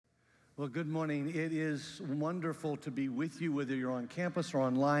Well, good morning. It is wonderful to be with you, whether you're on campus or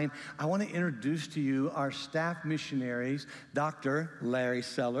online. I want to introduce to you our staff missionaries, Dr. Larry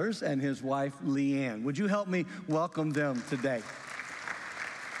Sellers and his wife, Leanne. Would you help me welcome them today?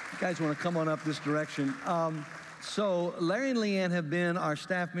 You guys want to come on up this direction? So Larry and Leanne have been our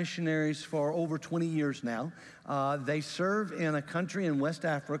staff missionaries for over 20 years now. They serve in a country in West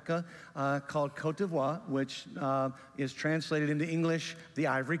Africa called Côte d'Ivoire, which is translated into English, the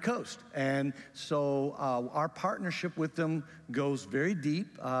Ivory Coast. And so our partnership with them goes very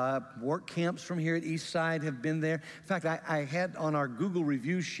deep. Work camps from here at Eastside have been there. In fact, I had on our Google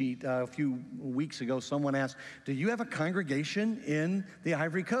review sheet a few weeks ago, someone asked, do you have a congregation in the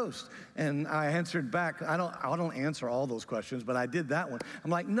Ivory Coast? And I answered back, I don't answer all those questions, but I did that one.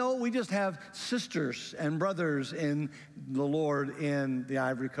 I'm like, no, we just have sisters and brothers in the Lord in the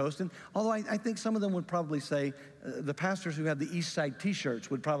Ivory Coast. And although I think some of them would probably say, the pastors who have the Eastside t-shirts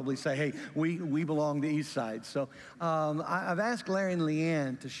would probably say, hey, we belong to Eastside. So I've asked Larry and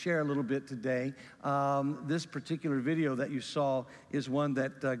Leanne to share a little bit today. This particular video that you saw is one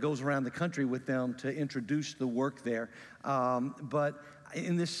that goes around the country with them to introduce the work there. But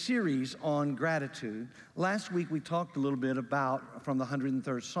in this series on gratitude, last week we talked a little bit about, from the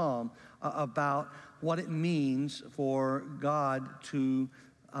 103rd Psalm, about what it means for God to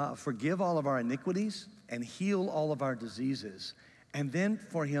forgive all of our iniquities and heal all of our diseases, and then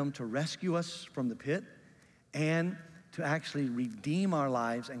for Him to rescue us from the pit and to actually redeem our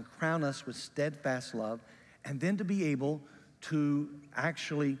lives and crown us with steadfast love, and then to be able to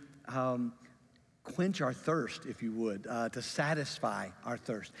actually quench our thirst, if you would, to satisfy our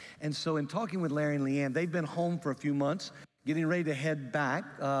thirst. And so in talking with Larry and Leanne, they've been home for a few months, getting ready to head back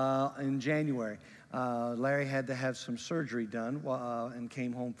in January. Larry had to have some surgery done and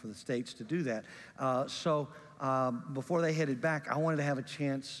came home for the States to do that. So before they headed back, I wanted to have a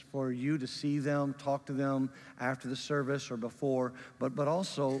chance for you to see them, talk to them after the service or before, but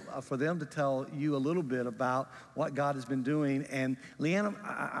also for them to tell you a little bit about what God has been doing. And Leanne,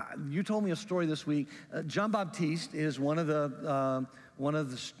 you told me a story this week. John Baptiste is one of the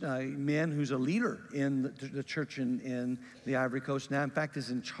men who's a leader in the church in the Ivory Coast now. In fact, is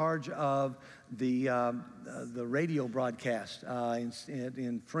in charge of the radio broadcast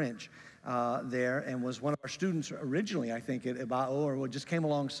in French there, and was one of our students originally, I think, at Bao, or just came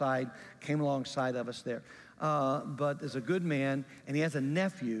alongside of us there. But is a good man, and he has a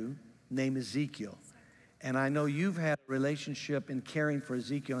nephew named Ezekiel. And I know you've had a relationship in caring for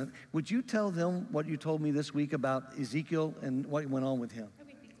Ezekiel. And would you tell them what you told me this week about Ezekiel and what went on with him? I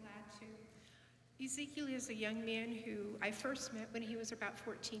would be glad to. Ezekiel is a young man who I first met when he was about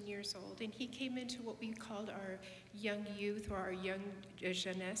 14 years old, and he came into what we called our young youth, or our young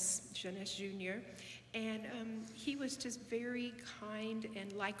jeunesse junior. And he was just very kind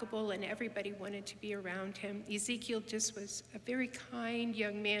and likable, and everybody wanted to be around him. Ezekiel just was a very kind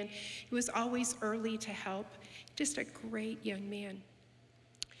young man. He was always early to help, just a great young man.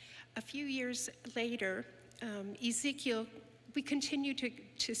 A few years later, Ezekiel, we continued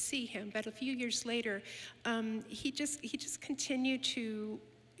to see him, but a few years later, he just continued to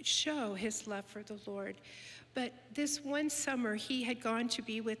show his love for the Lord. But this one summer, he had gone to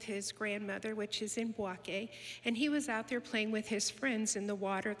be with his grandmother, which is in Bouaké, and he was out there playing with his friends in the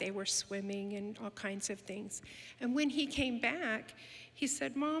water. They were swimming and all kinds of things. And when he came back, he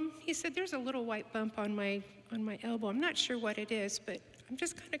said, "Mom," he said, "there's a little white bump on my elbow. I'm not sure what it is, but I'm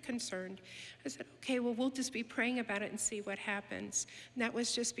just kind of concerned." I said, "Okay, well, we'll just be praying about it and see what happens." And that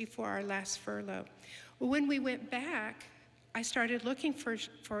was just before our last furlough. Well, when we went back, I started looking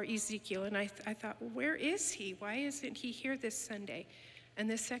for Ezekiel, and I thought, well, where is he? Why isn't he here this Sunday and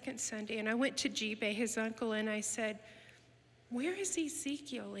the second Sunday? And I went to Jibe, his uncle, and I said, "Where is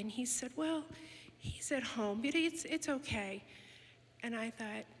Ezekiel?" And he said, "Well, he's at home, but it's okay." And I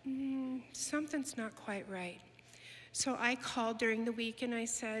thought, something's not quite right. So I called during the week and I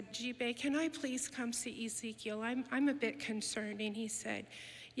said, "Jibe, can I please come see Ezekiel? I'm a bit concerned." And he said,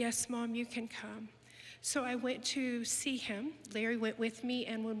 "Yes, Mom, you can come." So I went to see him. Larry went with me,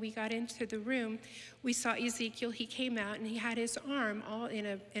 and when we got into the room, we saw Ezekiel. He came out, and he had his arm all in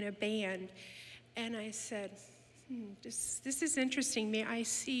a band. And I said, this is interesting. May I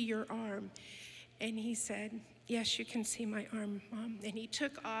see your arm? And he said, "Yes, you can see my arm, Mom." And he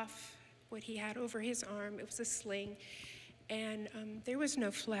took off what he had over his arm. It was a sling, and there was no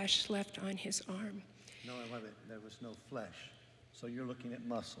flesh left on his arm. No, I love it. There was no flesh. So you're looking at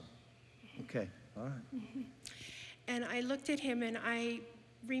muscle. Okay, all right. Mm-hmm. And I looked at him, and I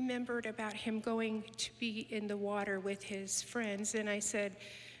remembered about him going to be in the water with his friends, and I said,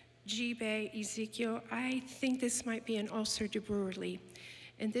 "Jibe, Ezekiel, I think this might be an ulcer de Bruyere."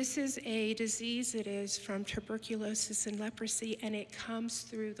 And this is a disease that is from tuberculosis and leprosy, and it comes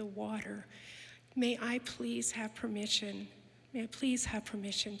through the water. May I please have permission? May I please have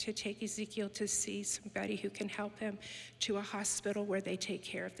permission to take Ezekiel to see somebody who can help him to a hospital where they take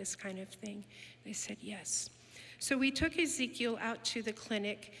care of this kind of thing? They said yes. So we took Ezekiel out to the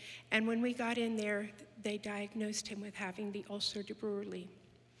clinic, and when we got in there, they diagnosed him with having the ulcer de Brûlé.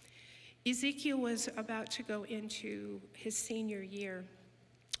 Ezekiel was about to go into his senior year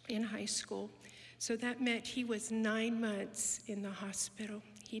in high school, so that meant he was 9 months in the hospital.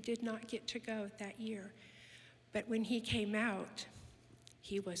 He did not get to go that year, but when he came out,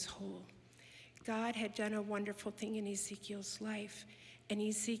 he was whole. God had done a wonderful thing in Ezekiel's life, and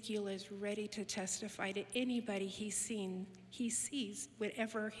Ezekiel is ready to testify to anybody he sees,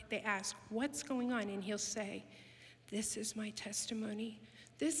 whenever they ask, what's going on? And he'll say, this is my testimony.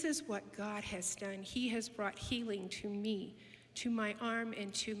 This is what God has done. He has brought healing to me, to my arm,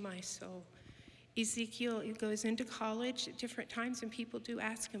 and to my soul. Ezekiel goes into college at different times, and people do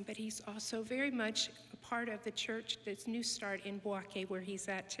ask him, but he's also very much a part of the church, this New Start in Bouake, where he's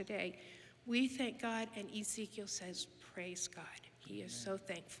at today. We thank God, and Ezekiel says, praise God. He is so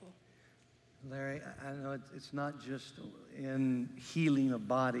thankful. Larry, I know it's not just in healing of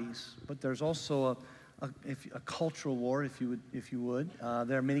bodies, but there's also a cultural war, if you would.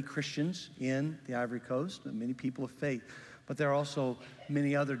 There are many Christians in the Ivory Coast, and many people of faith, but there are also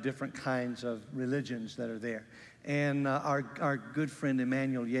many other different kinds of religions that are there. And our good friend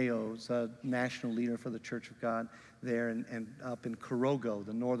Emmanuel Yeo is a national leader for the Church of God there and up in Korogo,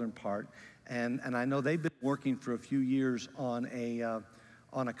 the northern part. And I know they've been working for a few years on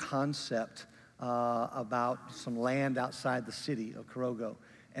a concept about some land outside the city of Korogo.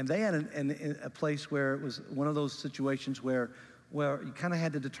 And they had a place where it was one of those situations where you kind of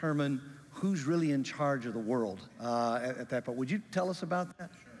had to determine who's really in charge of the world at that point. Would you tell us about that?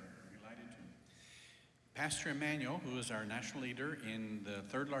 Sure, delighted to. Pastor Emmanuel, who is our national leader in the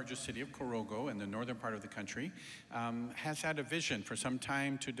third largest city of Korogo in the northern part of the country, has had a vision for some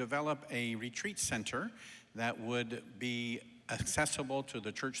time to develop a retreat center that would be accessible to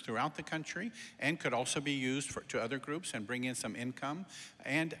the church throughout the country and could also be used to other groups and bring in some income,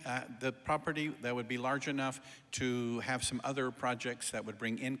 and the property that would be large enough to have some other projects that would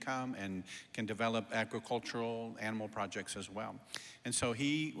bring income and can develop agricultural animal projects as well. And so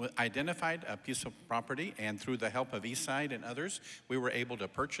he identified a piece of property, and through the help of Eastside and others, we were able to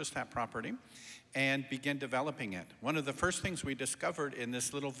purchase that property and begin developing it. One of the first things we discovered in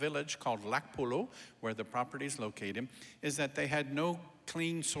this little village called Lac Polo, where the property is located, is that they had no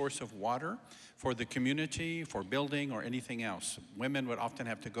clean source of water for the community, for building, or anything else. Women would often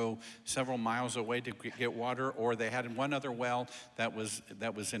have to go several miles away to get water, or they had one other well that was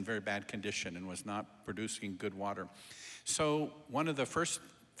in very bad condition and was not producing good water. So one of the first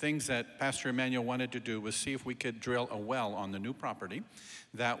things that Pastor Emmanuel wanted to do was see if we could drill a well on the new property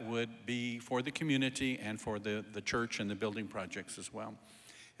that would be for the community and for the church and the building projects as well.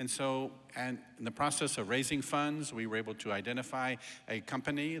 And so, and in the process of raising funds, we were able to identify a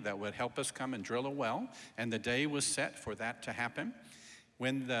company that would help us come and drill a well, and the day was set for that to happen.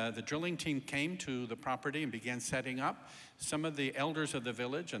 When the drilling team came to the property and began setting up, some of the elders of the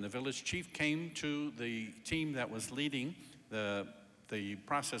village and the village chief came to the team that was leading the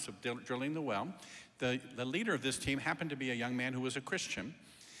process of drilling the well. The leader of this team happened to be a young man who was a Christian.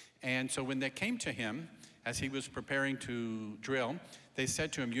 And so when they came to him, as he was preparing to drill, they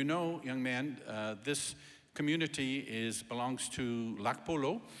said to him, you know, young man, this community belongs to Lac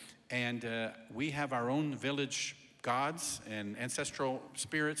Polo, and we have our own village gods and ancestral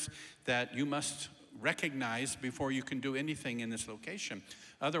spirits that you must recognize before you can do anything in this location.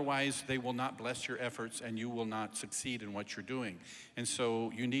 Otherwise, they will not bless your efforts and you will not succeed in what you're doing. And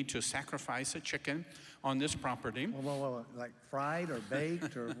so you need to sacrifice a chicken on this property. Whoa. Like fried or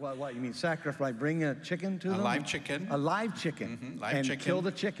baked or what? You mean sacrifice, like bring a chicken to them? A live chicken. A live chicken. Mm-hmm. Live and chicken. Kill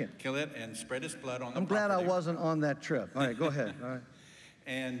the chicken. Kill it and spread its blood on the I'm property. glad I wasn't on that trip. All right, go ahead. All right.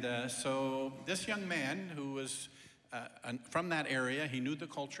 And so this young man who was from that area, he knew the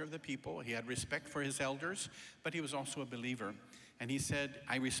culture of the people. He had respect for his elders, but he was also a believer. And he said,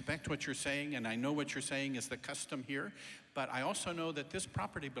 I respect what you're saying, and I know what you're saying is the custom here, but I also know that this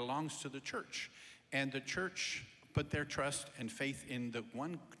property belongs to the church. And the church put their trust and faith in the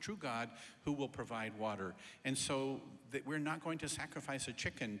one true God who will provide water. And so we're not going to sacrifice a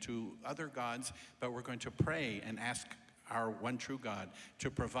chicken to other gods, but we're going to pray and ask our one true God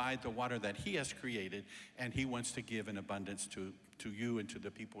to provide the water that he has created, and he wants to give in abundance to you and to the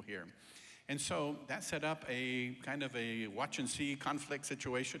people here. And so that set up a kind of a watch and see conflict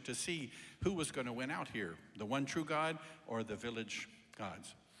situation to see who was going to win out here, the one true God or the village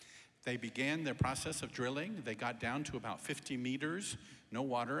gods. They began their process of drilling. They got down to about 50 meters, no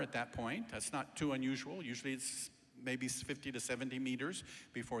water at that point. That's not too unusual. Usually it's maybe 50 to 70 meters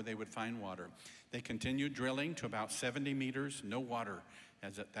before they would find water. They continued drilling to about 70 meters, no water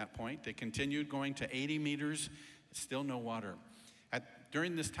as at that point. They continued going to 80 meters, still no water.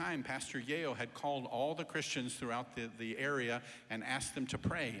 During this time, Pastor Yeo had called all the Christians throughout the area and asked them to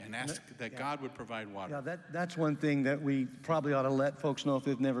pray and ask that God would provide water. Yeah, that's one thing that we probably ought to let folks know if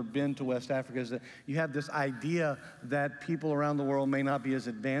they've never been to West Africa, is that you have this idea that people around the world may not be as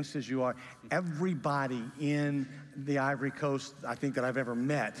advanced as you are. Everybody in the Ivory Coast, I think, that I've ever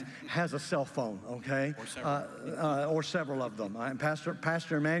met has a cell phone, okay? Or several of them. And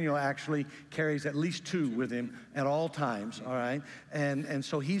Pastor Emmanuel actually carries at least 2 with him at all times, all right? And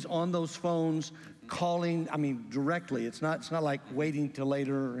so he's on those phones calling, directly. It's not like waiting till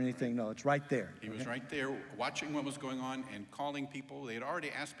later or anything. No, it's right there. He was right there watching what was going on and calling people. They had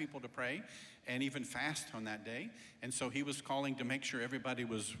already asked people to pray and even fast on that day. And so he was calling to make sure everybody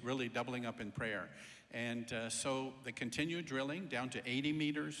was really doubling up in prayer. And so they continued drilling down to 80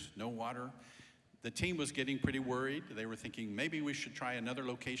 meters, no water. The team was getting pretty worried. They were thinking maybe we should try another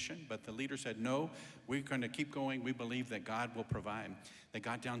location, but the leader said, no, we're going to keep going. We believe that God will provide. They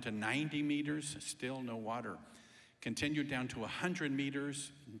got down to 90 meters, still no water. Continued down to 100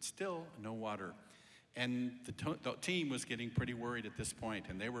 meters, and still no water. And the team was getting pretty worried at this point,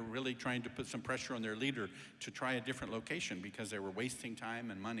 and they were really trying to put some pressure on their leader to try a different location because they were wasting time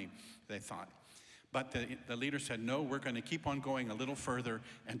and money, they thought. But the leader said, no, we're going to keep on going a little further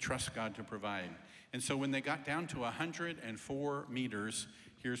and trust God to provide. And so when they got down to 104 meters,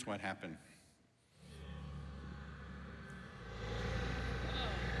 here's what happened.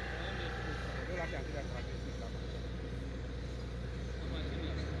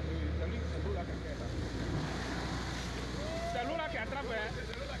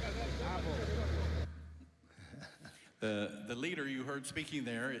 The leader you heard speaking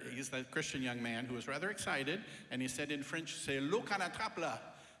there, he's the Christian young man who was rather excited, and he said in French, "C'est l'eau qu'on attrape là."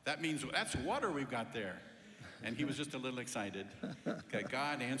 That means that's water we've got there. And he was just a little excited. Okay,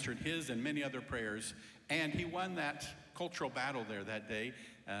 God answered his and many other prayers, and he won that cultural battle there that day,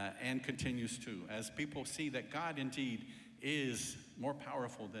 and continues to, as people see that God indeed is more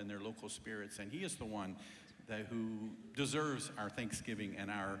powerful than their local spirits, and he is the one who deserves our thanksgiving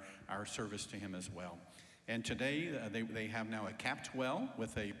and our service to him as well. And today, they have now a capped well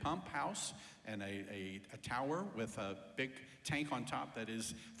with a pump house and a tower with a big tank on top that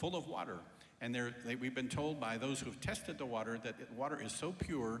is full of water. And we've been told by those who have tested the water that the water is so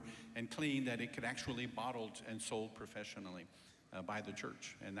pure and clean that it could actually be bottled and sold professionally by the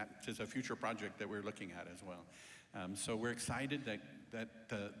church. And that is a future project that we're looking at as well. So we're excited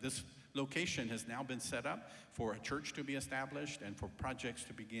that this location has now been set up for a church to be established and for projects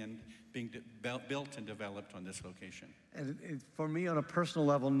to begin being built and developed on this location. And for me, on a personal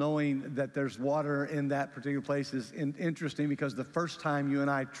level, knowing that there's water in that particular place is interesting, because the first time you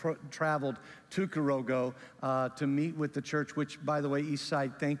and I traveled to Korogo to meet with the church, which, by the way,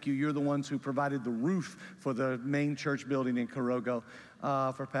 Eastside, thank you. You're the ones who provided the roof for the main church building in Korogo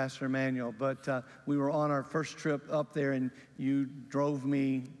for Pastor Emmanuel. But we were on our first trip up there, and you drove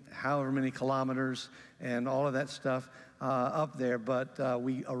me however many kilometers and all of that stuff up there. But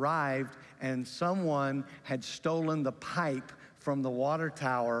we arrived, and someone had stolen the pipe from the water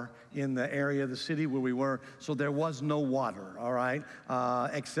tower in the area of the city where we were, so there was no water, all right?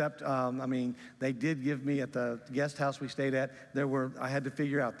 Except, they did give me, at the guest house we stayed at, I had to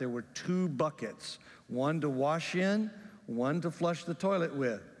figure out, there were 2 buckets, one to wash in, one to flush the toilet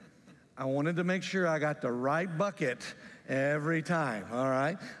with. I wanted to make sure I got the right bucket every time, all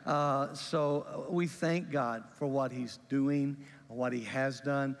right? So we thank God for what he's doing, what he has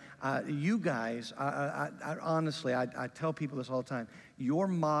done. You guys, I honestly, I tell people this all the time, your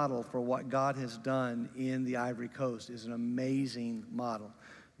model for what God has done in the Ivory Coast is an amazing model,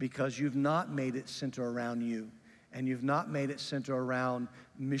 because you've not made it center around you, and you've not made it center around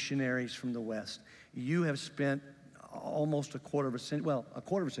missionaries from the West. You have spent almost a quarter of a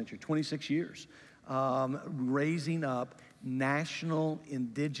century, 26 years, raising up national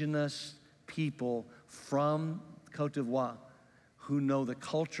indigenous people from Côte d'Ivoire who know the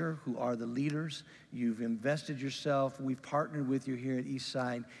culture, who are the leaders. You've invested yourself. We've partnered with you here at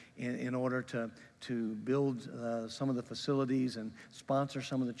Eastside in order to build some of the facilities and sponsor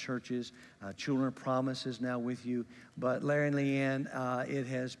some of the churches. Children of Promise is now with you. But Larry and Leanne, it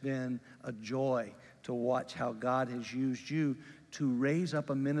has been a joy to watch how God has used you to raise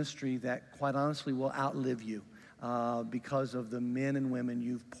up a ministry that, quite honestly, will outlive you. because of the men and women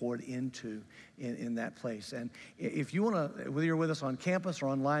you've poured into in that place. And if you want to, whether you're with us on campus or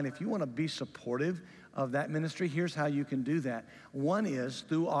online, if you want to be supportive of that ministry, here's how you can do that. One is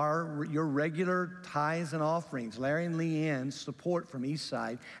through your regular tithes and offerings. Larry and Leanne's support from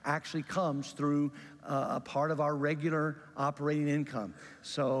Eastside actually comes through a part of our regular operating income.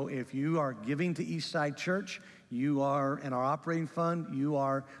 So if you are giving to Eastside Church, you are, in our operating fund, you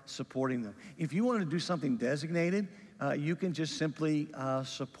are supporting them. If you want to do something designated, you can just simply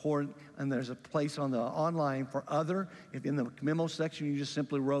support, and there's a place on the online for other. If in the memo section, you just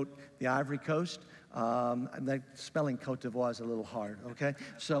simply wrote the Ivory Coast. The spelling Cote d'Ivoire is a little hard, okay?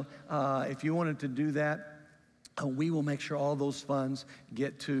 So if you wanted to do that, we will make sure all those funds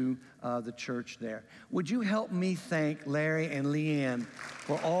get to the church there. Would you help me thank Larry and Leanne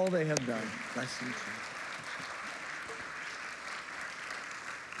for all they have done? Nice to meet you.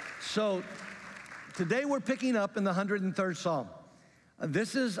 So today we're picking up in the 103rd Psalm.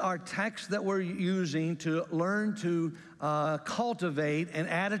 This is our text that we're using to learn to cultivate an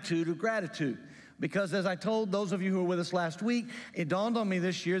attitude of gratitude. Because as I told those of you who were with us last week, it dawned on me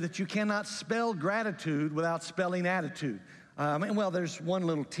this year that you cannot spell gratitude without spelling attitude. Well, there's one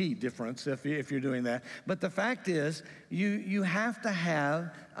little T difference if you're doing that. But the fact is, you have to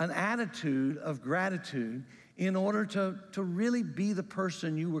have an attitude of gratitude in order to really be the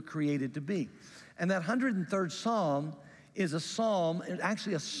person you were created to be. And that 103rd Psalm is a psalm,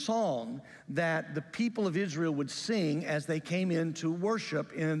 actually a song that the people of Israel would sing as they came in to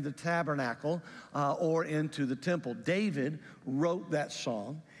worship in the tabernacle or into the temple. David wrote that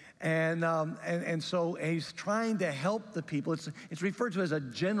song. And so he's trying to help the people. It's referred to as a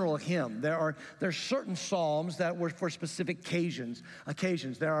general hymn. There's certain psalms that were for specific occasions.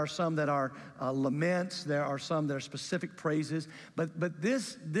 There are some that are laments. There are some that are specific praises. But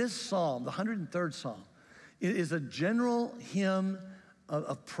this psalm, the 103rd Psalm, is a general hymn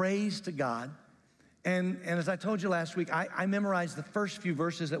of praise to God. And as I told you last week, I memorized the first few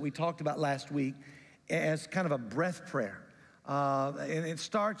verses that we talked about last week as kind of a breath prayer. And it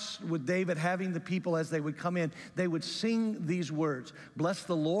starts with David having the people, as they would come in, they would sing these words: "Bless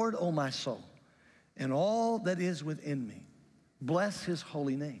the Lord, O my soul, and all that is within me. Bless his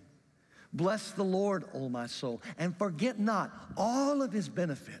holy name. Bless the Lord, O my soul, and forget not all of his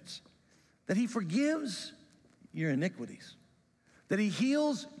benefits, that he forgives your iniquities, that he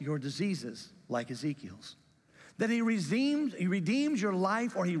heals your diseases like Ezekiel's, that he redeems your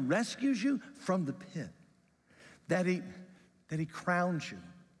life, or he rescues you from the pit, that he crowns you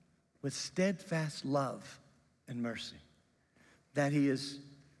with steadfast love and mercy, that he is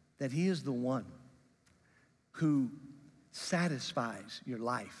the one who satisfies your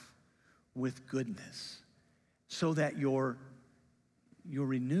life with goodness, so that you're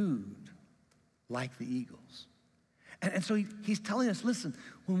renewed like the eagles." And so he's telling us, listen,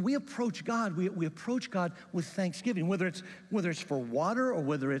 when we approach God, we approach God with thanksgiving, whether it's for water, or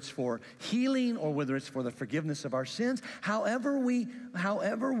whether it's for healing, or whether it's for the forgiveness of our sins. However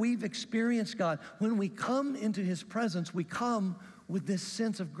we've experienced God, when we come into his presence, we come with this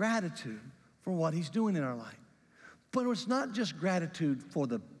sense of gratitude for what he's doing in our life. But it's not just gratitude for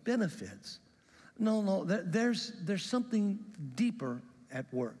the benefits. No, there's something deeper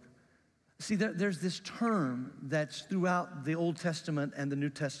at work. See, there's this term that's throughout the Old Testament and the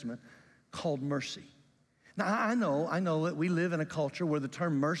New Testament called mercy. Now, I know that we live in a culture where the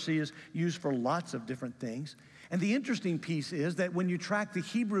term mercy is used for lots of different things. And the interesting piece is that when you track the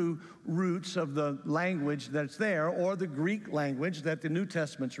Hebrew roots of the language that's there, or the Greek language that the New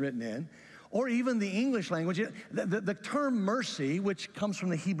Testament's written in, or even the English language, the term mercy, which comes from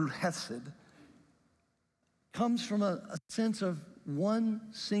the Hebrew hesed, comes from a sense of one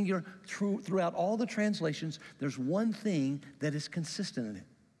singular, throughout all the translations, there's one thing that is consistent in it.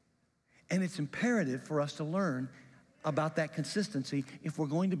 And it's imperative for us to learn about that consistency if we're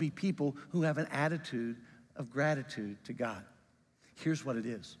going to be people who have an attitude of gratitude to God. Here's what it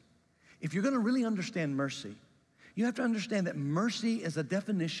is. If you're going to really understand mercy, you have to understand that mercy is a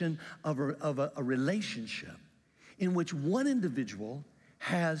definition of a relationship in which one individual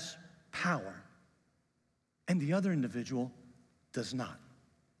has power and the other individual does not.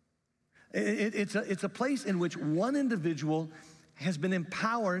 It's a place in which one individual has been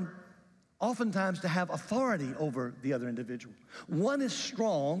empowered oftentimes to have authority over the other individual. One is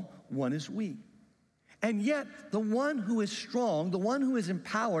strong, one is weak. And yet, the one who is strong, the one who is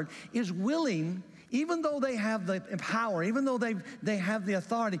empowered, is willing, even though they have the power, even though they have the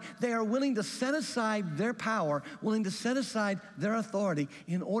authority, they are willing to set aside their power, willing to set aside their authority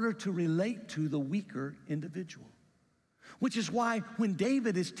in order to relate to the weaker individual. Which is why when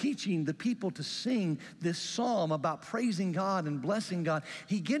David is teaching the people to sing this psalm about praising God and blessing God,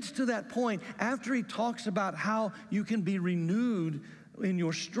 he gets to that point after he talks about how you can be renewed in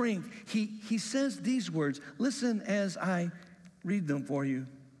your strength. He says these words. Listen as I read them for you.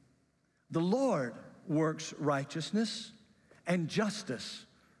 The Lord works righteousness and justice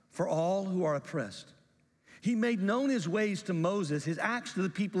for all who are oppressed. He made known his ways to Moses, his acts to the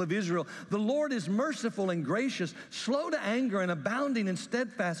people of Israel. The Lord is merciful and gracious, slow to anger and abounding in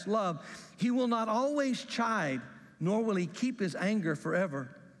steadfast love. He will not always chide, nor will he keep his anger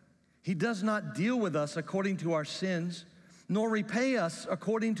forever. He does not deal with us according to our sins, nor repay us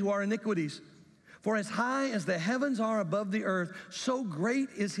according to our iniquities. For as high as the heavens are above the earth, so great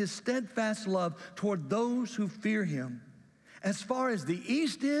is his steadfast love toward those who fear him. As far as the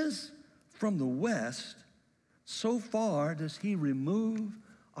east is from the west, so far does he remove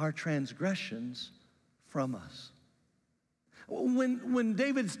our transgressions from us. When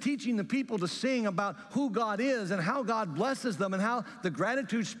David's teaching the people to sing about who God is and how God blesses them and how the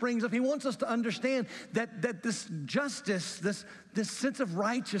gratitude springs up, he wants us to understand that this justice, this sense of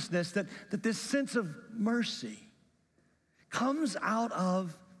righteousness, that this sense of mercy comes out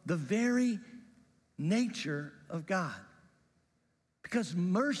of the very nature of God. Because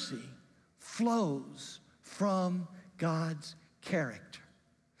mercy flows from God's character.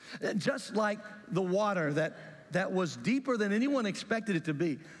 Just like the water that was deeper than anyone expected it to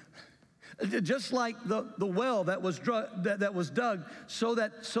be. Just like the well that was dug so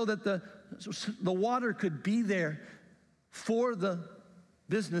that the water could be there for the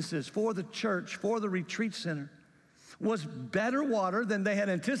businesses, for the church, for the retreat center, was better water than they had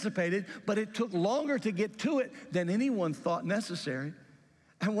anticipated, but it took longer to get to it than anyone thought necessary.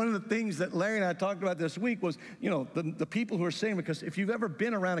 And one of the things that Larry and I talked about this week was, the people who are saying, because if you've ever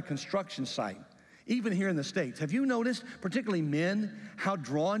been around a construction site, even here in the States, have you noticed, particularly men, how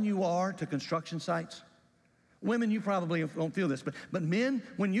drawn you are to construction sites? Women, you probably don't feel this, but men,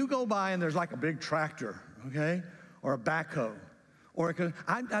 when you go by and there's like a big tractor, okay, or a backhoe, or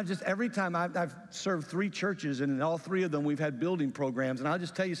every time I've served 3 churches, and in all 3 of them we've had building programs, and I'll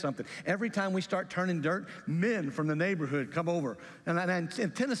just tell you something. Every time we start turning dirt, men from the neighborhood come over. And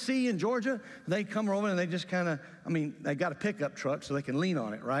in Tennessee and Georgia, they come over and they just they got a pickup truck so they can lean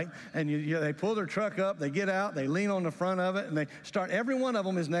on it, right? And they pull their truck up, they get out, they lean on the front of it, and they start. Every one of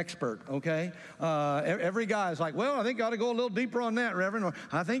them is an expert, okay? Every guy is like, well, I think you ought to go a little deeper on that, Reverend, or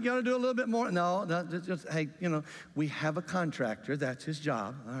I think you ought to do a little bit more. No, hey, we have a contractor. That's his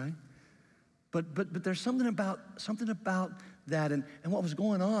job, all right? But there's something about that, and what was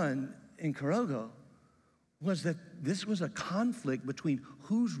going on in Corogo was that this was a conflict between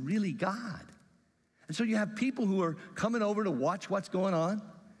who's really God. And so you have people who are coming over to watch what's going on,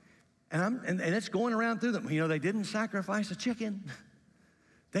 and it's going around through them. They didn't sacrifice a chicken.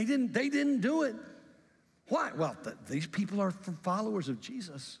 They didn't do it. Why? Well, these people are followers of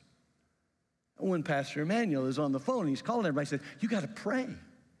Jesus. When Pastor Emmanuel is on the phone, he's calling everybody, he said, you got to pray.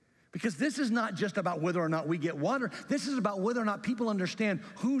 Because this is not just about whether or not we get water. This is about whether or not people understand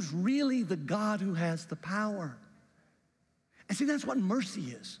who's really the God who has the power. And see, that's what mercy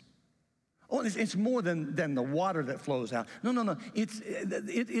is. Oh, it's more than the water that flows out. No. It's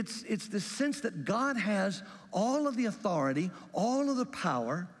the sense that God has all of the authority, all of the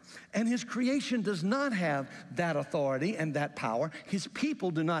power, and his creation does not have that authority and that power. His people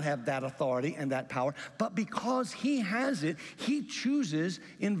do not have that authority and that power. But because he has it, he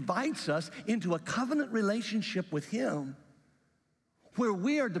invites us into a covenant relationship with him where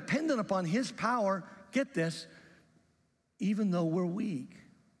we are dependent upon his power, get this, even though we're weak.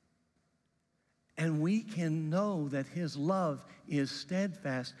 And we can know that his love is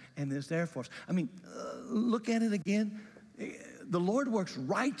steadfast and is there for us. Look at it again. The Lord works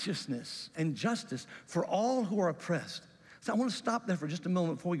righteousness and justice for all who are oppressed. So I want to stop there for just a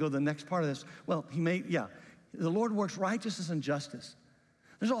moment before we go to the next part of this. Well, the Lord works righteousness and justice.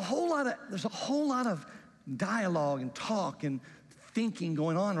 There's a whole lot of dialogue and talk and thinking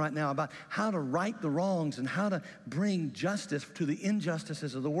going on right now about how to right the wrongs and how to bring justice to the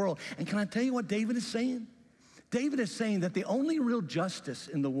injustices of the world. And can I tell you what David is saying? David is saying that the only real justice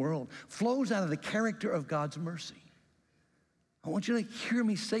in the world flows out of the character of God's mercy. I want you to hear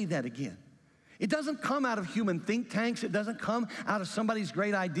me say that again. It doesn't come out of human think tanks. It doesn't come out of somebody's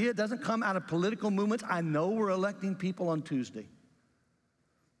great idea. It doesn't come out of political movements. I know we're electing people on Tuesday.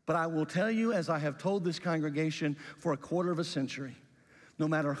 But I will tell you, as I have told this congregation for a quarter of a century, no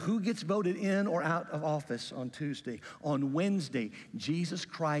matter who gets voted in or out of office on Tuesday, on Wednesday, Jesus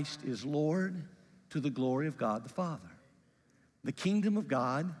Christ is Lord to the glory of God the Father. The kingdom of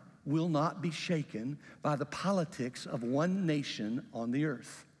God will not be shaken by the politics of one nation on the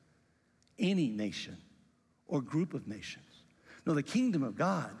earth, any nation or group of nations. No, the kingdom of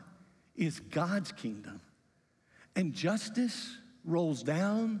God is God's kingdom. And justice rolls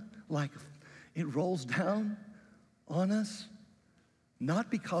down like it rolls down on us,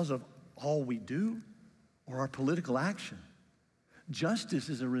 not because of all we do or our political action. Justice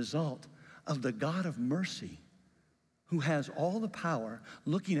is a result of the God of mercy who has all the power,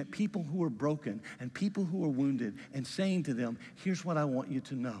 looking at people who are broken and people who are wounded and saying to them, here's what I want you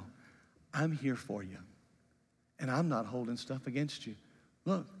to know. I'm here for you, and I'm not holding stuff against you.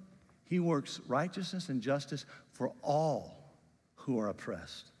 Look, he works righteousness and justice for all who are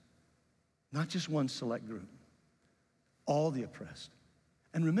oppressed, not just one select group, all the oppressed.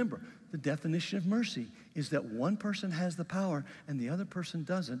 And remember, the definition of mercy is that one person has the power and the other person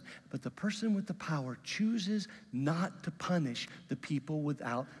doesn't, but the person with the power chooses not to punish the people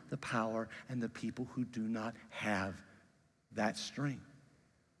without the power and the people who do not have that strength.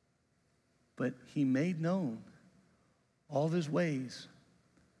 But he made known all of his ways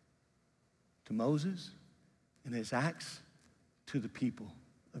to Moses and his acts to the people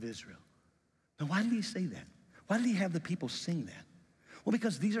of Israel. Now, why did he say that? Why did he have the people sing that? Well,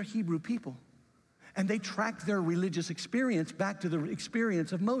 because these are Hebrew people, and they tracked their religious experience back to the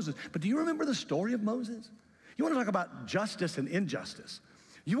experience of Moses. But do you remember the story of Moses? You want to talk about justice and injustice.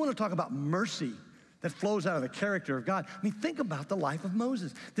 You want to talk about mercy that flows out of the character of God. I mean, think about the life of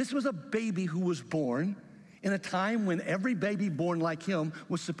Moses. This was a baby who was born in a time when every baby born like him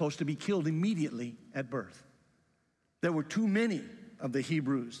was supposed to be killed immediately at birth. There were too many of the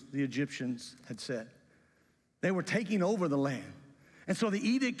Hebrews, the Egyptians had said. They were taking over the land. And so the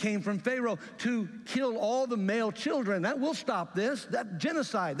edict came from Pharaoh to kill all the male children. That will stop this. That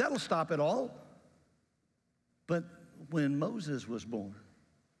genocide, that'll stop it all. But when Moses was born,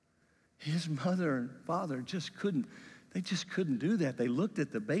 his mother and father just couldn't do that. They looked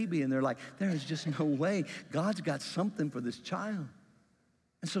at the baby and they're like, there is just no way. God's got something for this child.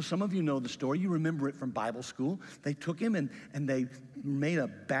 And so some of you know the story. You remember it from Bible school. They took him and they made a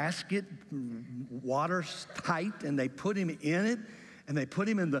basket, water tight, and they put him in it. And they put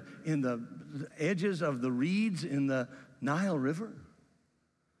him in the edges of the reeds in the Nile River.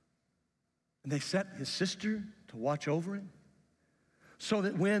 And they set his sister to watch over him. So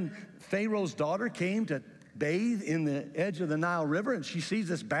that when Pharaoh's daughter came to bathe in the edge of the Nile River and she sees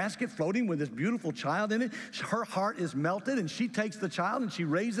this basket floating with this beautiful child in it, her heart is melted and she takes the child and she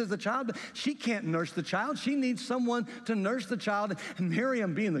raises the child, but she can't nurse the child. She needs someone to nurse the child. And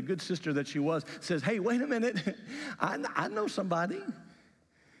Miriam, being the good sister that she was, says, hey, wait a minute, I know somebody.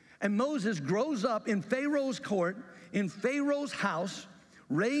 And Moses grows up in Pharaoh's court, in Pharaoh's house,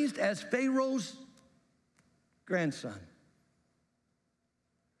 raised as Pharaoh's grandson,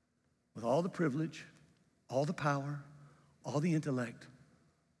 with all the privilege, all the power, all the intellect,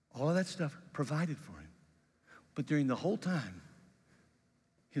 all of that stuff provided for him. But during the whole time,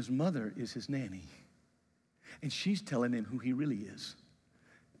 his mother is his nanny. And she's telling him who he really is.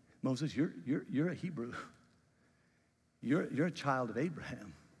 Moses, you're a Hebrew. You're a child of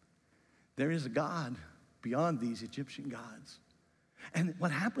Abraham. There is a God beyond these Egyptian gods. And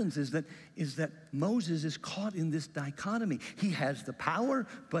what happens is that Moses is caught in this dichotomy. He has the power,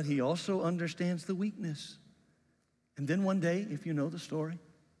 but he also understands the weakness. And then one day, if you know the story,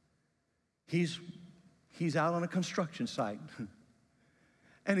 he's out on a construction site.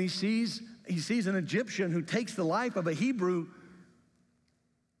 And he sees an Egyptian who takes the life of a Hebrew,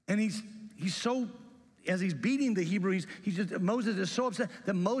 and he's so, as he's beating the Hebrew, Moses is so upset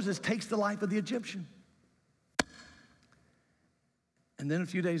that Moses takes the life of the Egyptian. And then a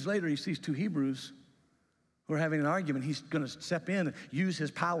few days later, he sees two Hebrews who are having an argument. He's going to step in and use his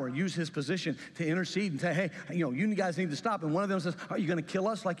power, use his position to intercede and say, hey, you guys need to stop. And one of them says, are you going to kill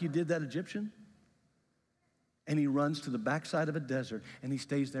us like you did that Egyptian? And he runs to the backside of a desert, and he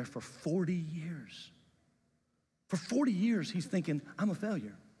stays there for 40 years. For 40 years, he's thinking, I'm a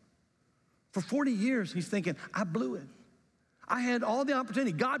failure. For 40 years, he's thinking, I blew it. I had all the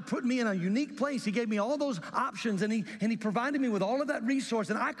opportunity. God put me in a unique place. He gave me all those options, and he provided me with all of that resource,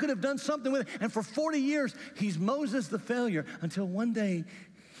 and I could have done something with it. And for 40 years, he's Moses the failure, until one day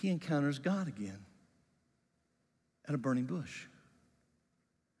he encounters God again at a burning bush.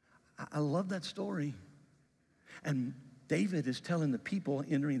 I love that story. And David is telling the people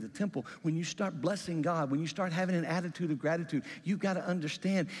entering the temple, when you start blessing God, when you start having an attitude of gratitude, you've got to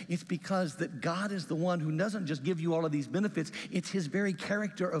understand it's because that God is the one who doesn't just give you all of these benefits. It's his very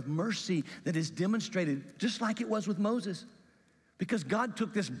character of mercy that is demonstrated, just like it was with Moses. Because God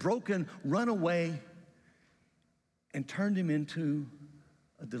took this broken runaway and turned him into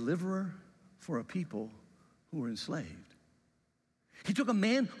a deliverer for a people who were enslaved. He took a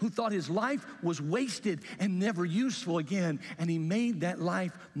man who thought his life was wasted and never useful again, and he made that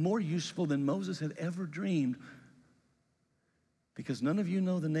life more useful than Moses had ever dreamed. Because none of you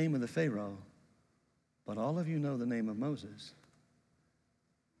know the name of the Pharaoh, but all of you know the name of Moses.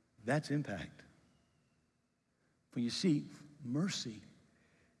 That's impact. But you see, mercy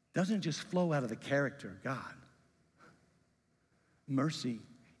doesn't just flow out of the character of God. Mercy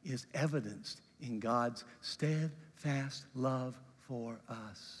is evidenced in God's steadfast love for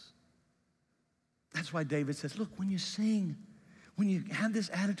us. That's why David says, look, when you sing, when you have this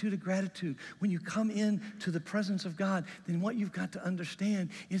attitude of gratitude, when you come into the presence of God, then what you've got to understand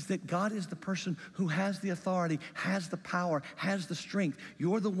is that God is the person who has the authority, has the power, has the strength.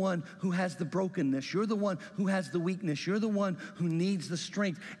 You're the one who has the brokenness. You're the one who has the weakness. You're the one who needs the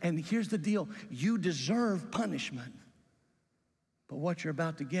strength. And here's the deal. You deserve punishment. But what you're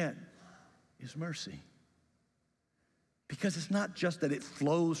about to get is mercy. Because it's not just that it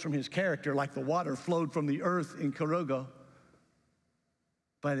flows from his character like the water flowed from the earth in Korogo,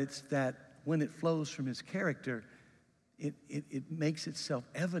 but it's that when it flows from his character, it makes itself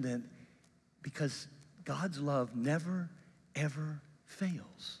evident because God's love never, ever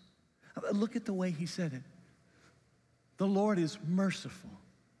fails. Look at the way he said it. The Lord is merciful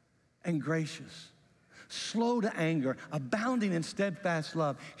and gracious, slow to anger, abounding in steadfast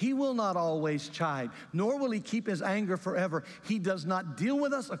love. He will not always chide, nor will he keep his anger forever. He does not deal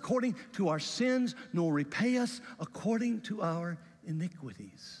with us according to our sins, nor repay us according to our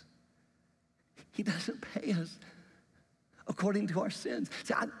iniquities. He doesn't pay us according to our sins.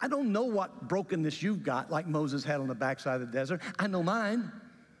 See, I don't know what brokenness you've got like Moses had on the backside of the desert. I know mine.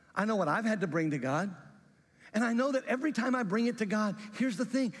 I know what I've had to bring to God. And I know that every time I bring it to God, here's the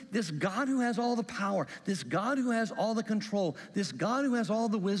thing. This God who has all the power, this God who has all the control, this God who has all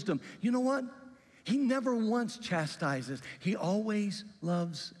the wisdom, you know what? He never once chastises. He always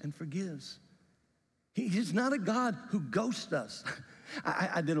loves and forgives. He's not a God who ghosts us.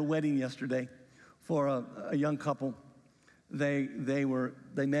 I did a wedding yesterday for a young couple. They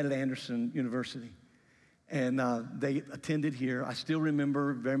met at Anderson University, and they attended here. I still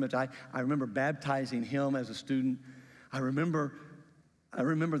remember very much. I remember baptizing him as a student. I remember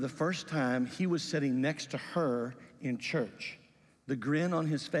the first time he was sitting next to her in church. The grin on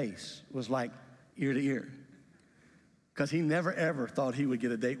his face was like ear to ear, because he never ever thought he would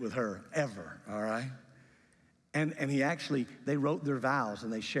get a date with her ever. All right. And they wrote their vows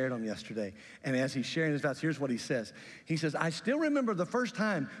and they shared them yesterday. And as he's sharing his vows, here's what he says. He says, I still remember the first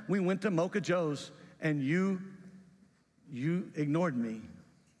time we went to Mocha Joe's and you ignored me.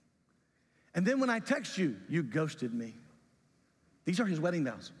 And then when I text you, you ghosted me. These are his wedding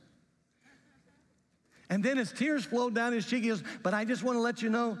vows. And then as tears flowed down his cheek, he goes, but I just want to let you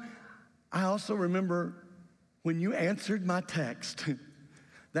know, I also remember when you answered my text.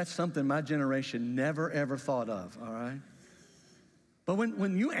 That's something my generation never, ever thought of, all right? But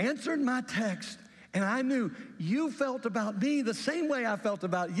when you answered my text, and I knew you felt about me the same way I felt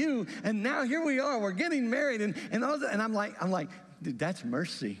about you, and now here we are, we're getting married, and I'm like, dude, that's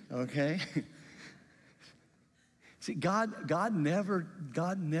mercy, okay? See, God never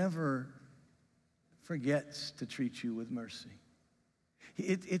forgets to treat you with mercy.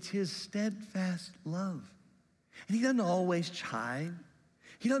 It's his steadfast love. And he doesn't always chide.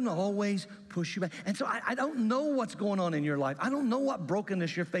 He doesn't always push you back. And so I don't know what's going on in your life. I don't know what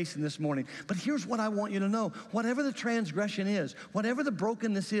brokenness you're facing this morning. But here's what I want you to know. Whatever the transgression is, whatever the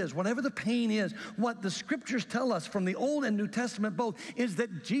brokenness is, whatever the pain is, what the scriptures tell us from the Old and New Testament both is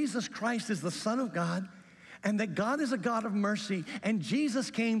that Jesus Christ is the Son of God and that God is a God of mercy, and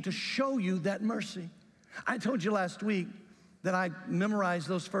Jesus came to show you that mercy. I told you last week that I memorized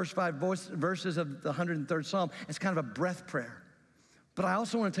those first 5 verses of the 103rd Psalm. It's kind of a breath prayer. But I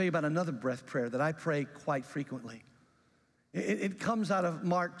also want to tell you about another breath prayer that I pray quite frequently. It comes out of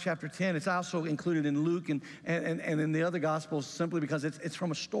Mark chapter 10. It's also included in Luke and in the other Gospels simply because it's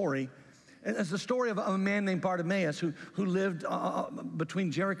from a story. It's the story of a man named Bartimaeus who lived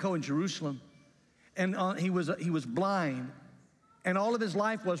between Jericho and Jerusalem. And he was blind. And all of his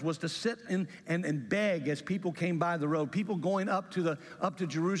life was to sit and beg as people came by the road, people going up to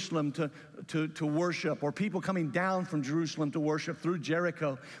Jerusalem to worship, or people coming down from Jerusalem to worship through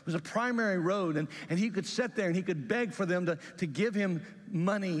Jericho. It was a primary road, and he could sit there and he could beg for them to give him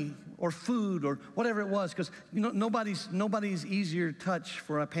money or food or whatever it was, because nobody's easier touch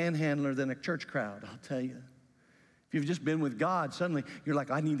for a panhandler than a church crowd, I'll tell you. If you've just been with God, suddenly you're like,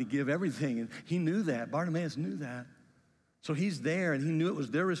 I need to give everything. And he knew that. Bartimaeus knew that. So he's there, and he knew it was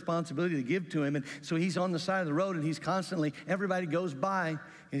their responsibility to give to him. And so he's on the side of the road, and he's constantly, everybody goes by,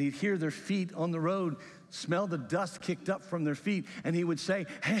 and he'd hear their feet on the road, smell the dust kicked up from their feet, and he would say,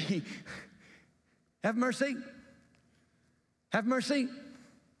 hey, have mercy. Have mercy.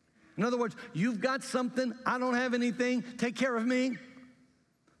 In other words, you've got something, I don't have anything, take care of me.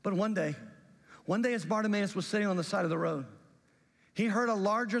 But one day as Bartimaeus was sitting on the side of the road, he heard a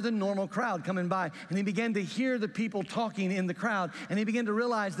larger than normal crowd coming by, and he began to hear the people talking in the crowd, and he began to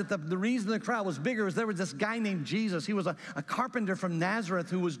realize that the reason the crowd was bigger is there was this guy named Jesus. He was a carpenter from Nazareth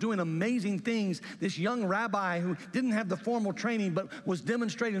who was doing amazing things, this young rabbi who didn't have the formal training but was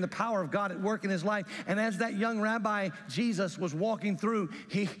demonstrating the power of God at work in his life. And as that young rabbi, Jesus, was walking through,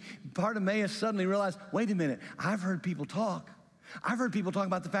 Bartimaeus suddenly realized, wait a minute, I've heard people talk. I've heard people talk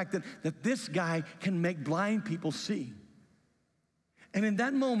about the fact that this guy can make blind people see. And in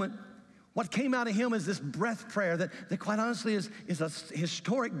that moment, what came out of him is this breath prayer that quite honestly is a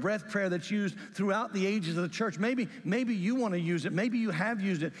historic breath prayer that's used throughout the ages of the church. Maybe you want to use it. Maybe you have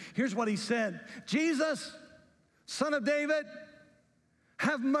used it. Here's what he said. Jesus, Son of David,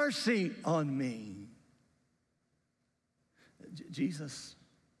 have mercy on me. Jesus,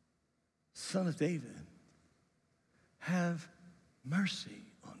 Son of David, have mercy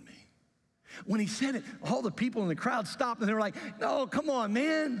on me. When he said it, all the people in the crowd stopped and they were like, no, come on,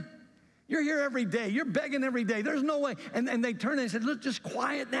 man. You're here every day. You're begging every day. There's no way. And they turned and said, look, just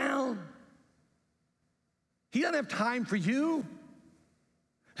quiet down. He doesn't have time for you.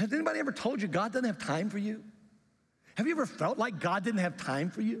 Has anybody ever told you God doesn't have time for you? Have you ever felt like God didn't have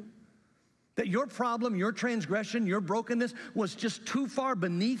time for you? That your problem, your transgression, your brokenness was just too far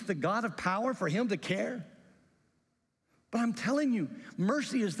beneath the God of power for him to care? But I'm telling you,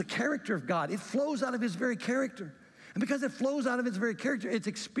 mercy is the character of God. It flows out of his very character. And because it flows out of his very character, it's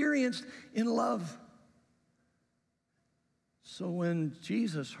experienced in love. So when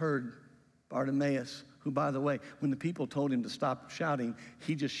Jesus heard Bartimaeus, who, by the way, when the people told him to stop shouting,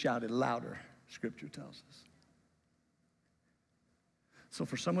 he just shouted louder, Scripture tells us. So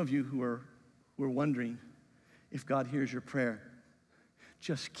for some of you who are wondering if God hears your prayer,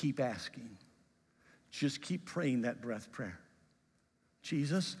 just keep asking. Just keep praying that breath prayer.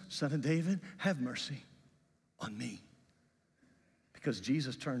 Jesus, Son of David, have mercy on me. Because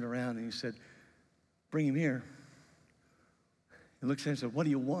Jesus turned around and he said, bring him here. He looks at him and said, what do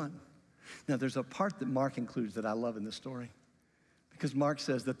you want? Now, there's a part that Mark includes that I love in this story. Because Mark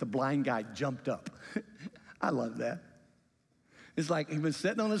says that the blind guy jumped up. I love that. It's like he was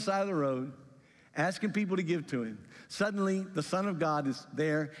sitting on the side of the road, asking people to give to him. Suddenly, the Son of God is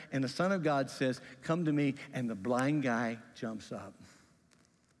there, and the Son of God says, come to me, and the blind guy jumps up,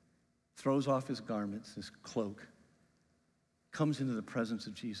 throws off his garments, his cloak, comes into the presence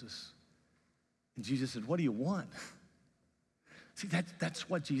of Jesus. And Jesus said, what do you want? See, that's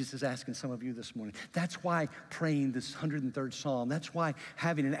what Jesus is asking some of you this morning. That's why praying this 103rd Psalm, that's why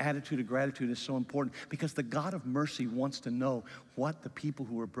having an attitude of gratitude is so important, because the God of mercy wants to know what the people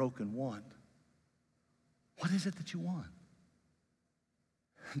who are broken want. What is it that you want?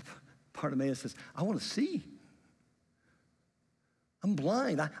 Bartimaeus says, I want to see. I'm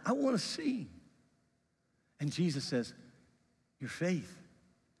blind. I want to see. And Jesus says, your faith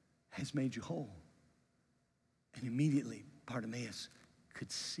has made you whole. And immediately, Bartimaeus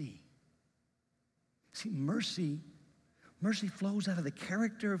could see. See, mercy flows out of the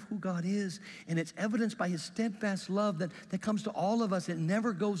character of who God is, and it's evidenced by his steadfast love that comes to all of us. It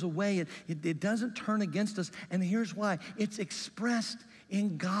never goes away. It doesn't turn against us. And here's why. It's expressed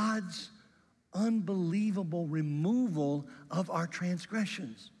in God's unbelievable removal of our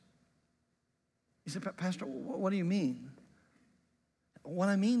transgressions. You say, Pastor, what do you mean? What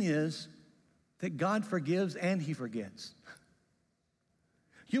I mean is that God forgives and he forgets.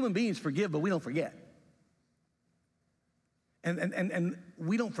 Human beings forgive, but we don't forget. And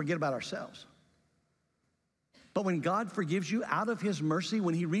we don't forget about ourselves. But when God forgives you out of his mercy,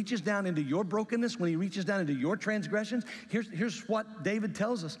 when he reaches down into your brokenness, when he reaches down into your transgressions, here's what David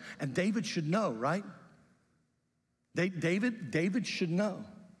tells us. And David should know, right? David should know.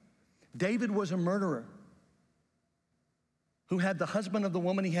 David was a murderer who had the husband of the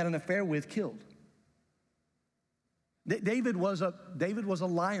woman he had an affair with killed. David was a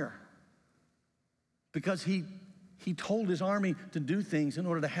liar because he told his army to do things in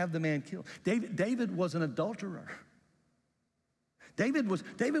order to have the man killed. David was an adulterer. David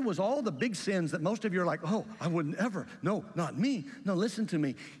was all the big sins that most of you are like, oh, I wouldn't ever. No, not me. No, listen to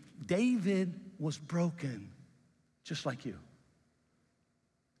me. David was broken, just like you.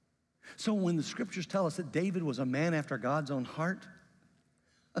 So when the scriptures tell us that David was a man after God's own heart,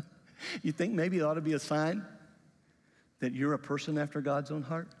 you think maybe it ought to be a sign that you're a person after God's own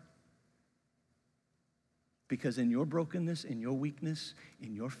heart? Because in your brokenness, in your weakness,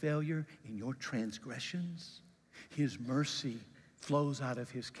 in your failure, in your transgressions, his mercy flows out of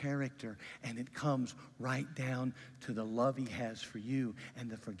his character, and it comes right down to the love he has for you and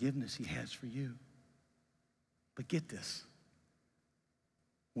the forgiveness he has for you. But get this.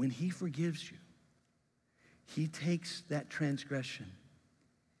 When he forgives you, he takes that transgression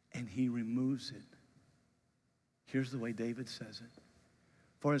and he removes it. Here's the way David says it.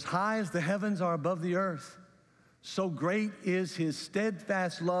 For as high as the heavens are above the earth, so great is his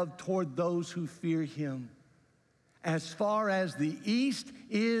steadfast love toward those who fear him. As far as the east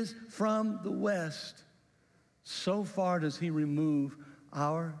is from the west, so far does he remove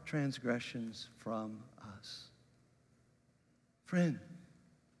our transgressions from us. Friend,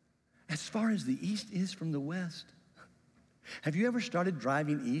 as far as the east is from the west, have you ever started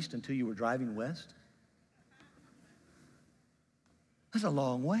driving east until you were driving west? That's a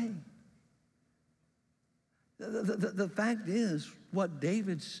long way. The fact is, what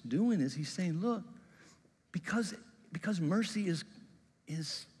David's doing is he's saying, look, because mercy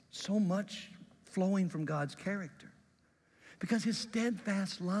is so much flowing from God's character, because his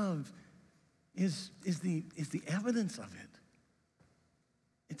steadfast love is the evidence of it.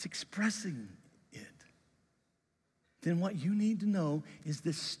 It's expressing it. Then what you need to know is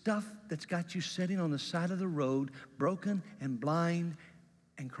this stuff that's got you sitting on the side of the road, broken and blind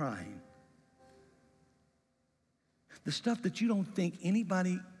and crying. The stuff that you don't think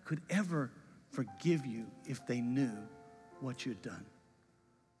anybody could ever forgive you if they knew what you'd done.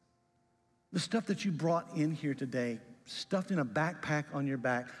 The stuff that you brought in here today, stuffed in a backpack on your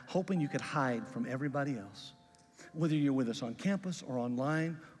back, hoping you could hide from everybody else. Whether you're with us on campus or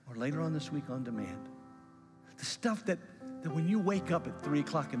online or later on this week on demand. The stuff that when you wake up at 3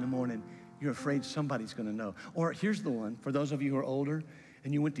 o'clock in the morning, you're afraid somebody's gonna know. Or here's the one, for those of you who are older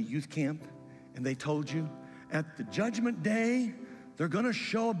and you went to youth camp and they told you, at the judgment day, they're gonna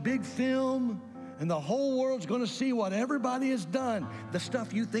show a big film and the whole world's gonna see what everybody has done. The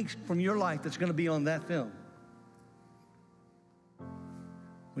stuff you think from your life that's gonna be on that film.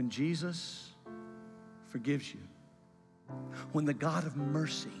 When Jesus forgives you, when the God of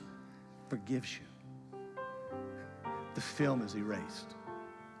mercy forgives you, the film is erased.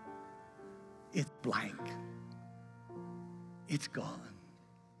 It's blank. It's gone.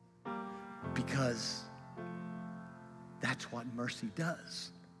 Because that's what mercy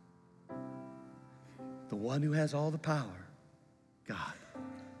does. The one who has all the power, God,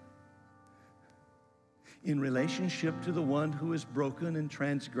 in relationship to the one who is broken and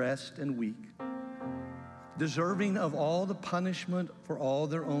transgressed and weak, deserving of all the punishment for all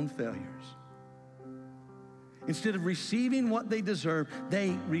their own failures. Instead of receiving what they deserve,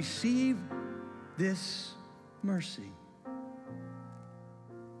 they receive this mercy.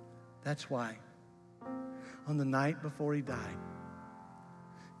 That's why on the night before he died,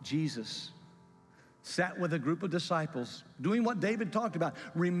 Jesus sat with a group of disciples doing what David talked about,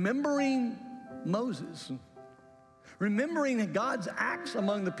 remembering Moses, remembering God's acts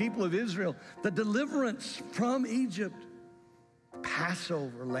among the people of Israel, the deliverance from Egypt,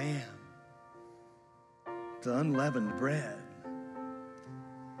 Passover lamb, the unleavened bread.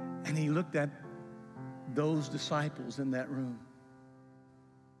 And he looked at those disciples in that room.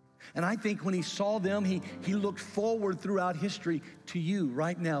 And I think when he saw them, he looked forward throughout history to you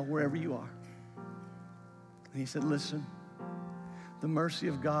right now, wherever you are. And he said, listen, the mercy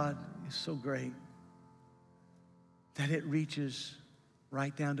of God is so great that it reaches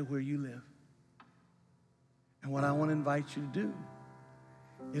right down to where you live. And what I want to invite you to do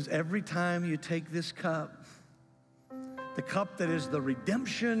is every time you take this cup, the cup that is the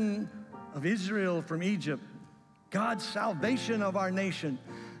redemption of Israel from Egypt, God's salvation of our nation.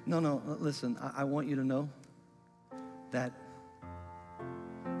 No, listen, I want you to know that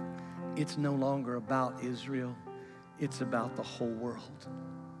it's no longer about Israel. It's about the whole world.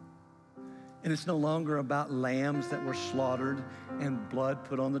 And it's no longer about lambs that were slaughtered and blood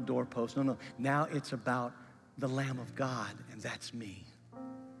put on the doorpost. No. Now it's about the Lamb of God, and that's me.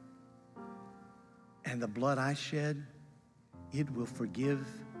 And the blood I shed, it will forgive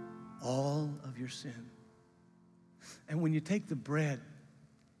all of your sin. And when you take the bread,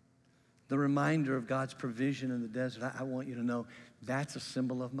 the reminder of God's provision in the desert, I want you to know that's a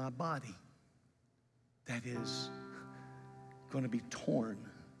symbol of my body that is going to be torn,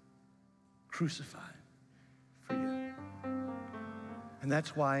 crucified for you. And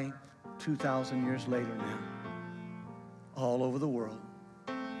that's why 2,000 years later now, all over the world,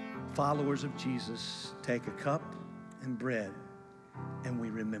 followers of Jesus take a cup and bread and we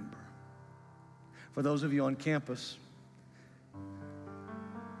remember. For those of you on campus,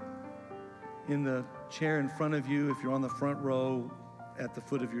 in the chair in front of you, if you're on the front row at the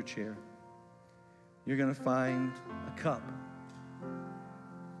foot of your chair, you're going to find a cup.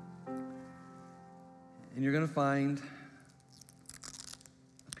 And you're going to find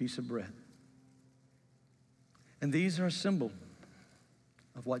a piece of bread. And these are a symbol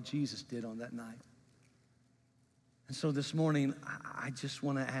of what Jesus did on that night. And so this morning, I just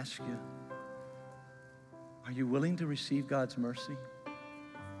want to ask you, are you willing to receive God's mercy?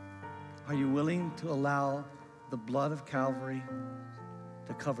 Are you willing to allow the blood of Calvary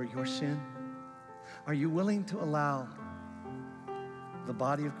to cover your sin? Are you willing to allow the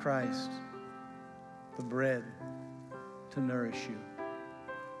body of Christ, the bread, to nourish you?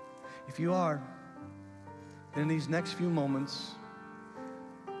 If you are, then in these next few moments,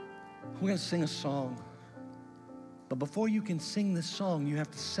 we're going to sing a song. But before you can sing this song, you have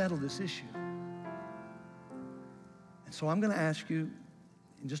to settle this issue. And so I'm going to ask you,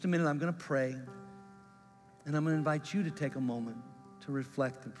 in just a minute, I'm going to pray. And I'm going to invite you to take a moment to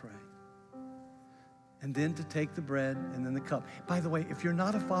reflect and pray. And then to take the bread and then the cup. By the way, if you're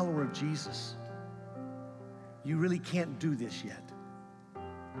not a follower of Jesus, you really can't do this yet.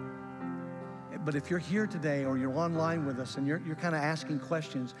 But if you're here today or you're online with us and you're kind of asking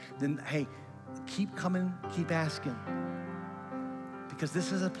questions, then hey, keep coming, keep asking. Because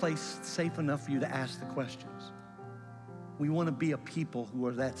this is a place safe enough for you to ask the questions. We want to be a people who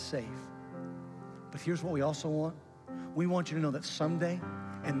are that safe. But here's what we also want. We want you to know that someday,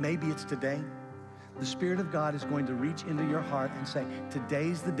 and maybe it's today, the Spirit of God is going to reach into your heart and say,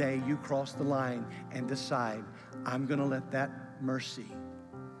 today's the day you cross the line and decide, I'm going to let that mercy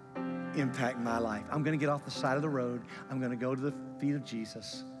impact my life. I'm going to get off the side of the road. I'm going to go to the feet of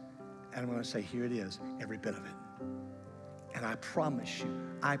Jesus, and I'm going to say, here it is, every bit of it. And I promise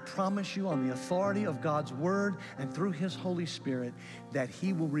you on the authority of God's word and through his Holy Spirit that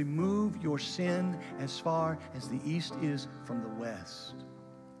he will remove your sin as far as the east is from the west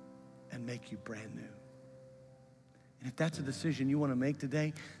and make you brand new. And if that's a decision you want to make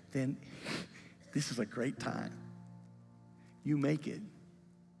today, then this is a great time. You make it.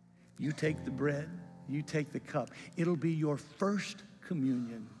 You take the bread. You take the cup. It'll be your first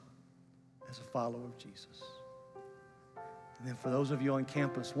communion as a follower of Jesus. And then for those of you on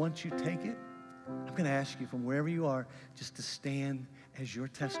campus, once you take it, I'm going to ask you from wherever you are just to stand as your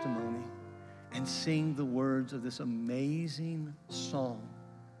testimony and sing the words of this amazing song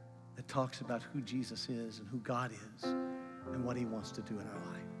that talks about who Jesus is and who God is and what he wants to do in our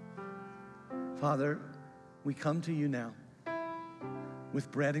life. Father, we come to you now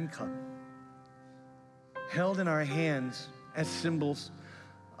with bread and cup, held in our hands as symbols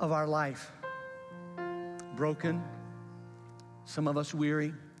of our life, broken, some of us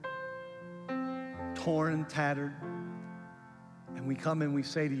weary, torn and tattered. And we come and we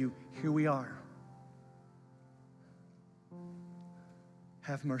say to you, here we are.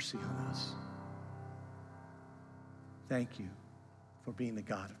 Have mercy on us. Thank you for being the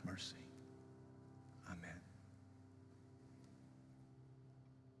God of mercy. Amen.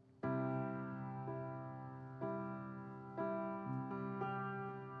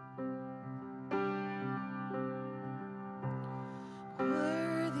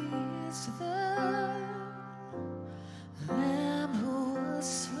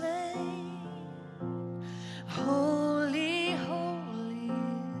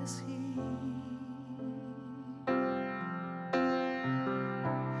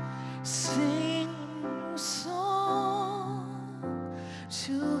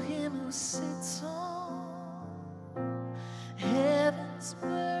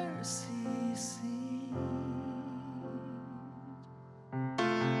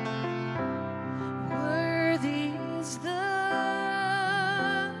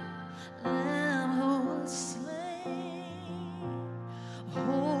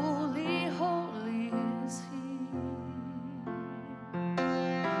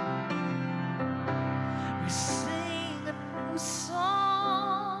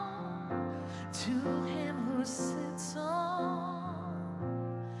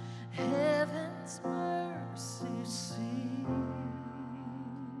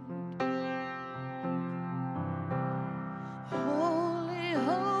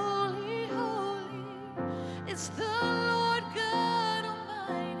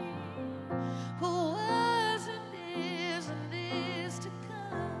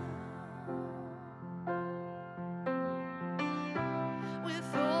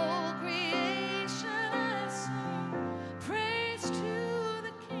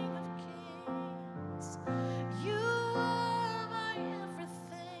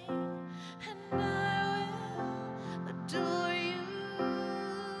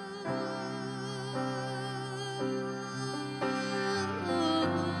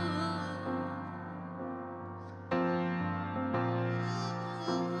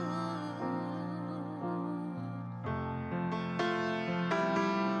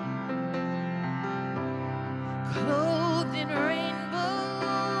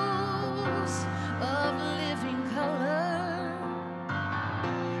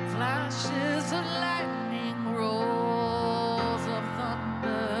 flashes of lightning, rolls of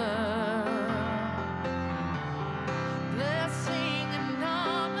thunder, blessing and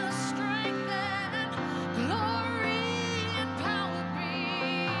honor, strength and glory and power be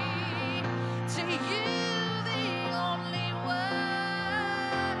to you, the only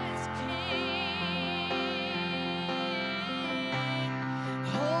wise King.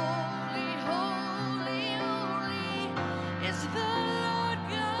 Holy, holy, holy is the Lord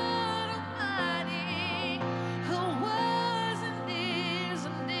God Almighty, who was and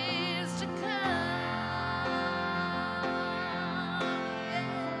is to come.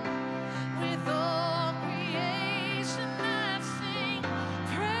 With all creation I sing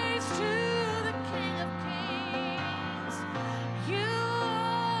praise to the King of Kings. You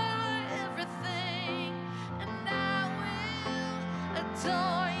are everything, and I will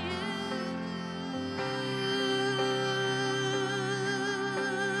adore you.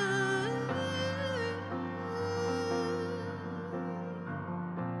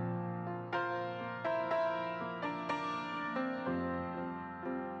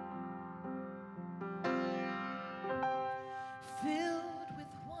 Filled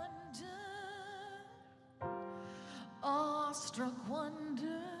with wonder, awestruck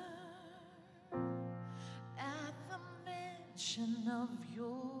wonder at the mention of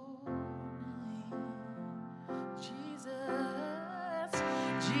your name, Jesus.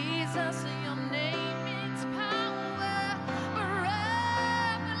 Jesus, your name means power,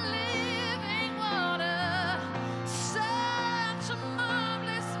 breath and living water, such a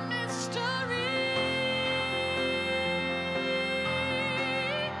marvelous mystery.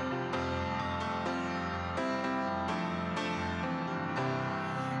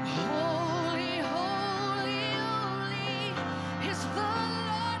 Holy, holy, holy is the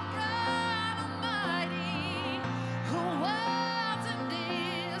Lord God Almighty, who was and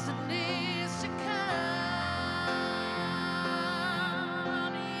is to come.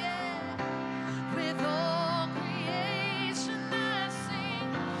 Yeah. With all creation I sing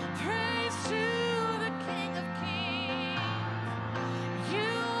praise to the King of Kings.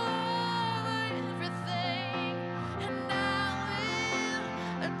 You are everything, and I will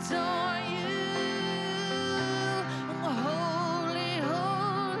adore you. Holy,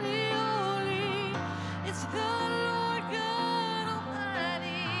 holy, holy is the Lord God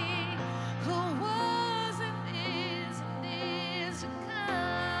Almighty, who was and is to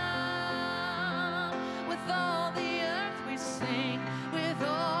come. With all the earth we sing, with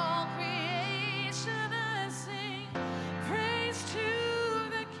all creation I sing praise to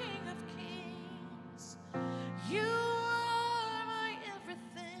the King of Kings. You are my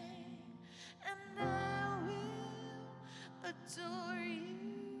everything, and I will adore you.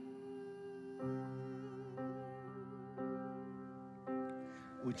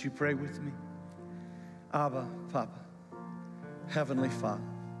 Would you pray with me? Abba, Papa, Heavenly Father,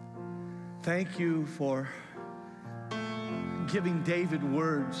 thank you for giving David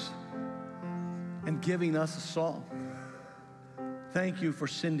words and giving us a song. Thank you for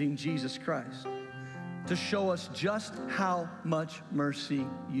sending Jesus Christ to show us just how much mercy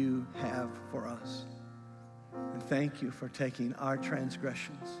you have for us. And thank you for taking our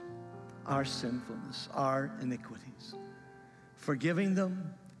transgressions, our sinfulness, our iniquities, forgiving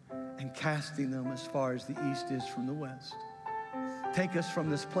them and casting them as far as the east is from the west. Take us from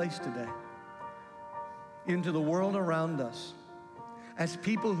this place today into the world around us as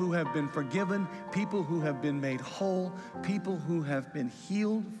people who have been forgiven, people who have been made whole, people who have been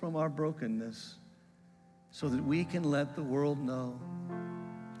healed from our brokenness, so that we can let the world know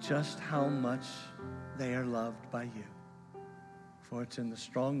just how much they are loved by you. For it's in the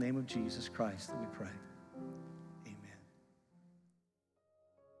strong name of Jesus Christ that we pray.